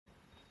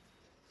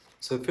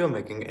So if you're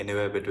making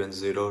anywhere between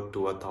 $0 to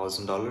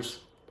 $1,000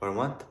 per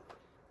month,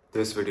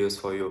 this video is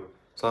for you.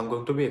 So I'm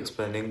going to be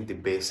explaining the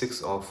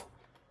basics of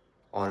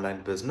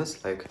online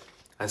business. Like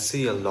I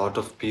see a lot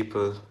of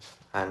people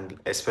and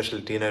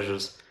especially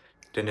teenagers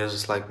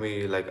like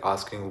me, like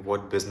asking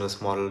what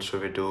business model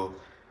should we do,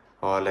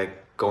 or like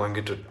going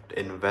into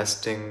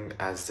investing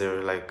as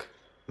their like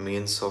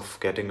means of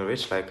getting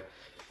rich, like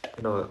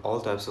all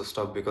types of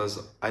stuff,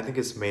 because I think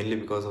it's mainly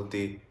because of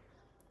the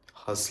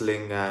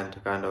hustling and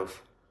kind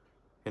of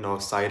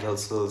side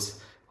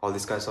hustles, all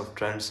these kinds of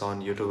trends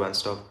on YouTube and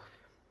stuff.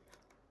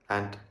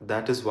 And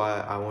that is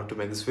why I want to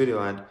make this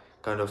video and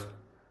kind of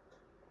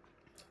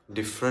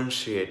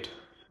differentiate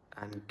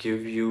and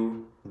give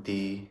you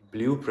the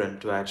blueprint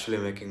to actually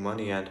making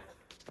money, and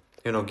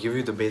give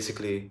you the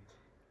basically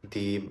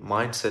the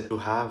mindset to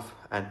have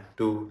and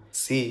to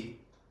see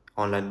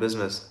online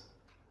business.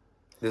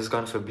 This is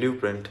kind of a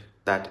blueprint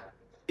that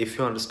if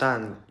you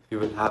understand, you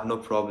will have no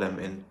problem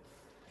in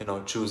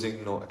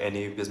choosing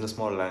any business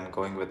model and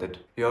going with it.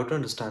 You have to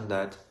understand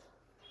that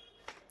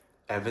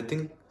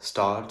everything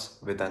starts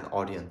with an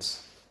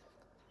audience.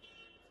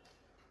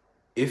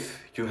 If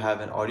you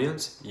have an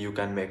audience, you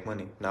can make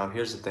money. Now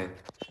here's the thing,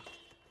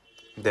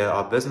 there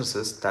are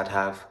businesses that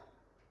have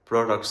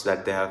products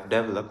that they have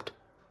developed,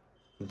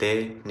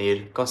 they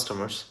need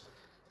customers.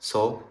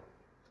 So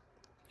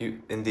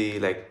you in the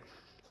like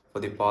for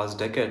the past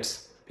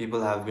decades,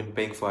 people have been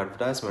paying for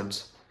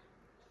advertisements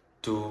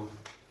to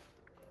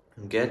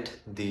get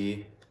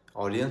the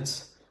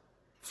audience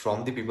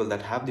from the people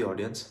that have the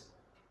audience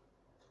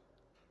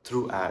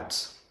through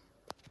ads.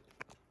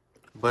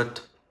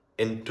 But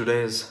in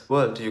today's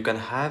world, you can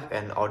have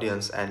an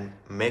audience and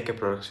make a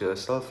product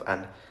yourself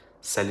and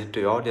sell it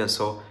to your audience.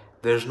 So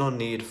there's no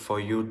need for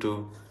you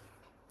to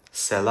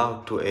sell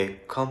out to a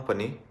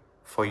company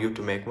for you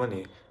to make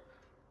money.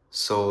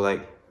 So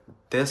like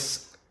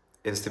this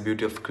is the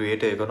beauty of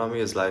creator economy,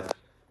 is like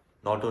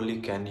not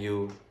only can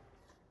you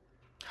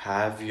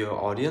have your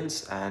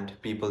audience and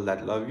people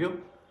that love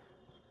you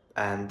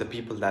and the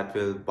people that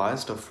will buy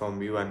stuff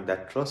from you and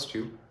that trust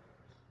you,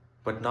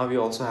 but now you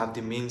also have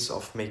the means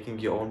of making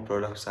your own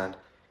products and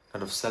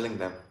kind of selling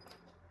them.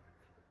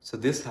 So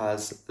this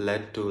has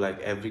led to like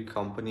every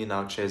company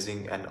now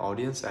chasing an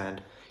audience,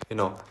 and you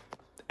know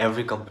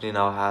every company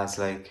now has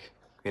like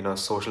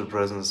social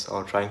presence,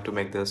 or trying to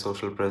make their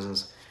social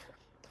presence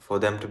for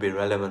them to be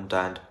relevant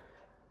and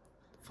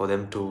for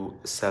them to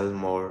sell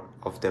more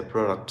of their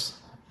products.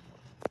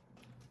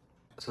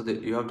 So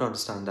you have to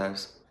understand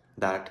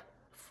that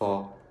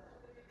for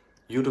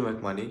you to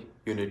make money,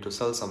 you need to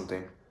sell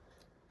something.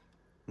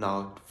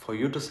 Now, for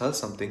you to sell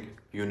something,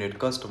 you need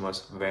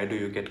customers. Where do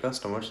you get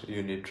customers?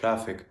 You need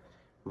traffic.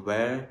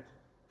 Where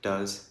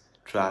does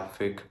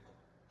traffic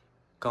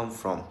come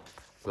from?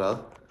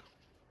 Well,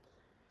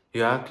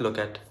 you have to look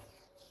at,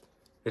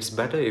 it's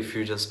better if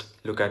you just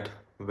look at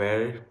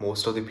where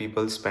most of the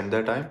people spend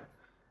their time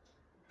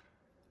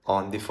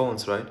on the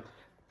phones, right?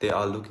 They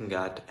are looking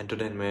at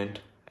entertainment,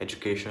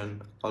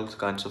 education, all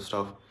kinds of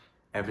stuff,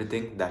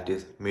 everything that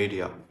is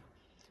media.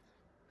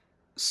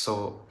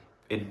 So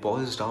it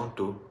boils down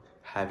to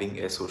having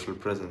a social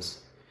presence,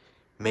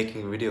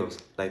 making videos.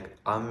 Like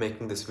I'm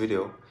making this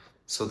video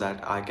so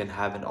that I can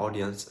have an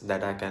audience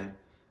that I can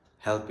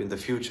help in the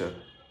future.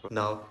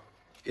 Now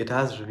it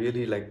has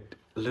really like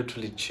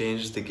literally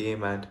changed the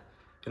game, and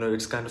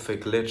it's kind of a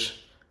glitch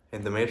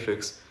in the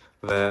matrix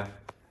where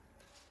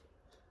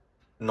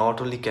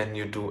not only can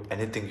you do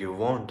anything you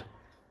want,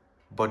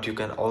 but you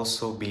can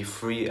also be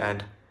free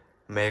and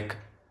make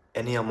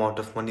any amount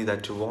of money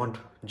that you want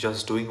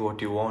just doing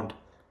what you want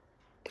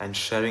and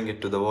sharing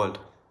it to the world.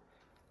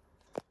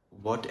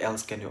 What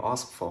else can you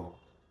ask for?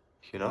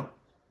 You know?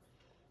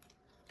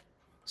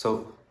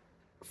 So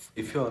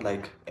if you're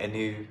like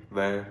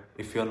anywhere,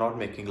 if you're not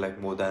making like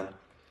more than,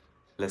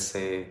 let's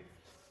say,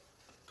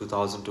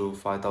 $2,000 to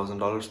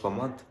 $5,000 per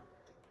month,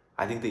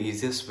 I think the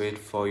easiest way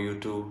for you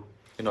to,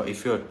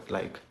 if you're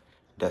like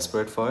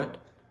desperate for it,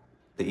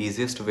 the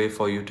easiest way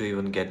for you to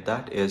even get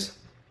that is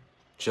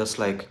just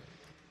like,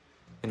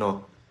 you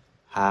know,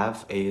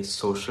 have a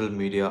social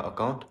media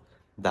account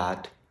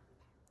that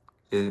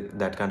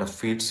that kind of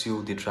feeds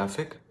you the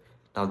traffic.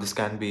 Now this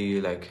can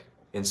be like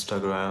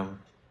Instagram,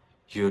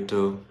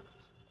 YouTube,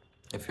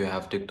 if you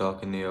have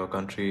TikTok in your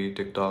country,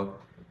 TikTok,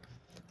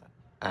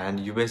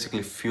 and you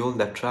basically fuel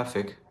that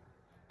traffic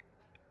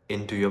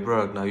into your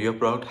product. Now your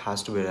product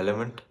has to be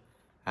relevant,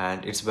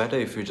 and it's better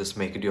if you just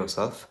make it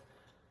yourself.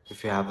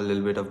 If you have a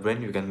little bit of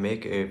brain, you can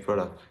make a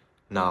product.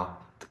 Now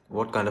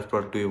what kind of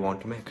product do you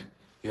want to make?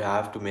 You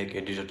have to make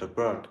a digital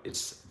product.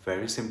 It's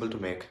very simple to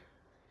make,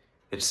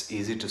 it's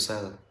easy to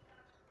sell,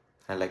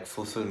 and like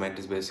fulfillment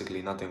is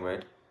basically nothing,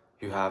 right?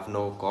 You have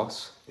no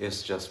cost,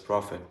 it's just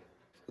profit.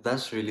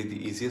 That's really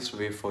the easiest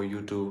way for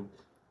you to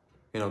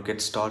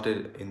get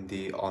started in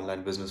the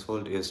online business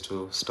world, is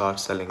to start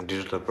selling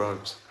digital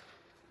products.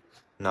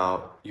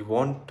 Now you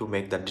want to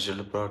make that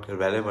digital product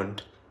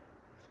relevant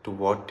to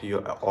what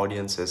your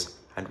audience is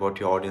and what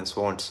your audience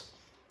wants.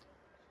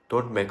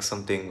 Don't make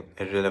something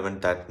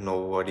irrelevant that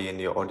nobody in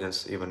your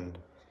audience even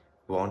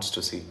wants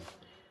to see,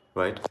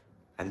 right?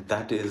 And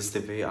that is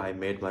the way I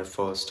made my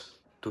first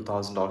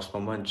 $2,000 per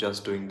month,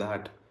 just doing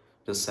that,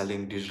 just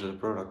selling digital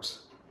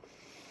products.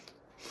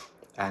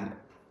 And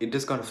it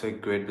is kind of a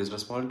great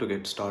business model to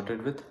get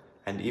started with,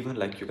 and even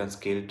like you can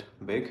scale it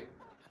big.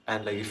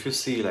 And like if you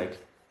see, like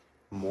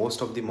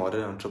most of the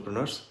modern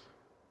entrepreneurs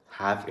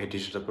have a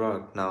digital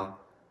product now.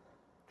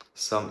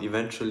 Some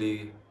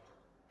eventually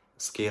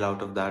scale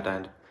out of that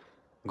and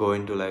go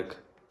into like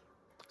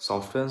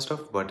software and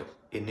stuff, but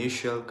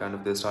initial kind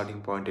of the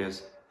starting point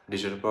is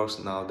digital products.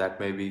 Now that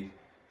may be,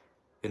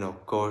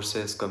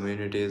 courses,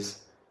 communities,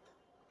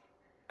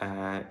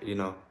 and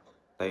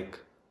like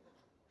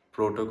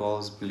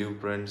protocols,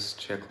 blueprints,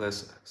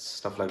 checklists,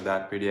 stuff like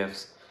that,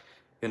 PDFs,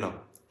 you know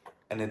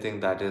anything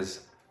that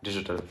is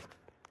digital.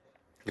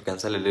 You can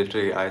sell it.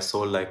 Literally, I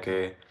sold like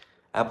a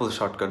Apple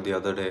shortcut the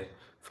other day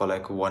for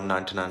like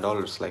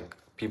 $199. Like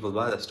people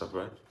buy that stuff,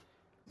 right?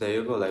 There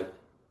you go. Like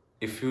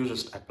if you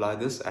just apply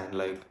this and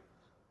like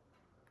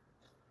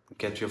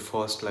get your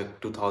first like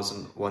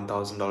 2000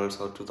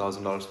 $1,000 or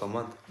 $2,000 per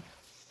month,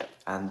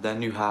 and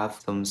then you have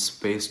some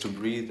space to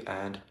breathe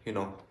and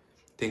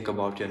think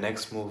about your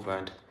next move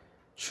and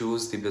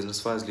choose the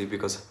business wisely.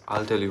 Because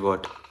I'll tell you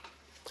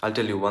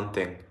one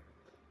thing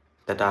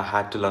that I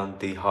had to learn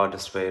the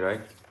hardest way,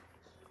 right?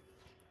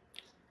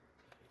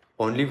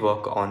 Only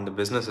work on the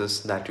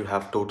businesses that you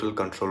have total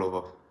control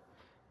over.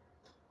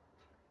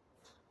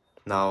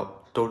 Now,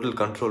 total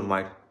control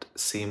might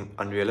seem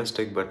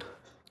unrealistic, but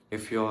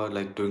if you're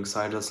like doing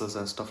side hustles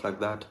and stuff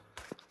like that,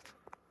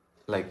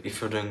 like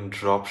if you're doing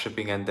drop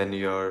shipping and then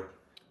your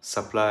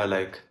supplier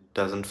like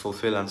doesn't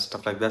fulfill and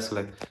stuff like that, so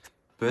like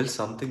build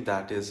something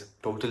that is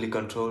totally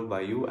controlled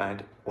by you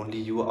and only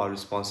you are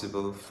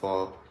responsible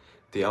for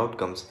the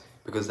outcomes,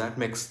 because that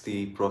makes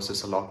the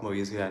process a lot more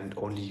easier and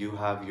only you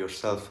have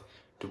yourself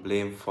to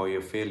blame for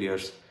your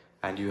failures,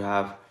 and you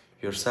have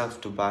yourself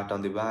to pat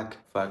on the back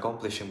for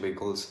accomplishing big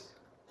goals.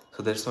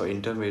 So there's no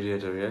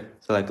intermediary, right?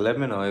 So like let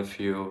me know if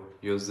you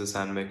use this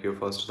and make your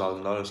first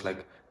 $2,000.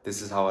 Like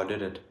this is how I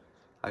did it.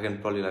 I can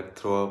probably like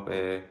throw up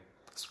a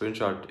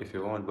screenshot if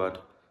you want,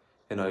 but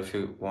if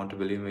you want to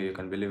believe me, you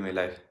can believe me.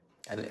 Like,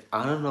 and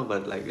I don't know,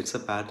 but like it's a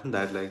pattern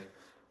that like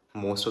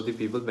most of the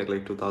people make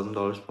like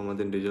 $2,000 per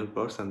month in digital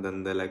products and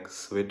then they like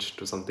switch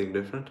to something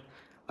different.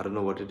 I don't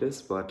know what it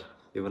is, but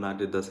even I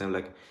did the same.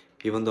 Like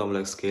even though I'm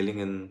like scaling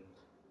in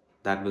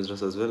that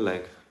business as well,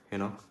 like you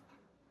know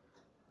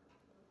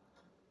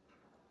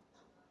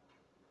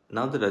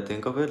now that I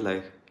think of it,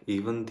 like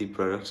even the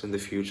products in the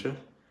future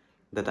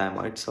that I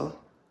might sell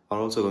are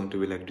also going to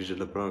be like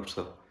digital products.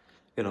 So,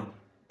 you know,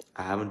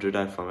 I haven't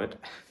retired from it,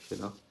 you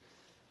know.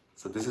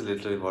 So this is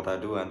literally what I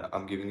do, and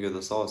I'm giving you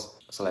the sauce.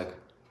 So like,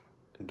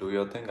 do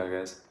your thing, I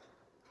guess,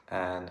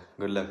 and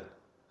good luck.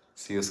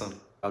 See you soon.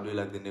 How do you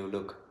like the new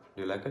look?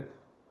 Do you like it?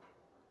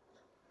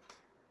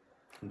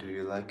 Do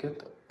you like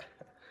it?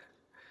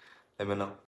 Let me know.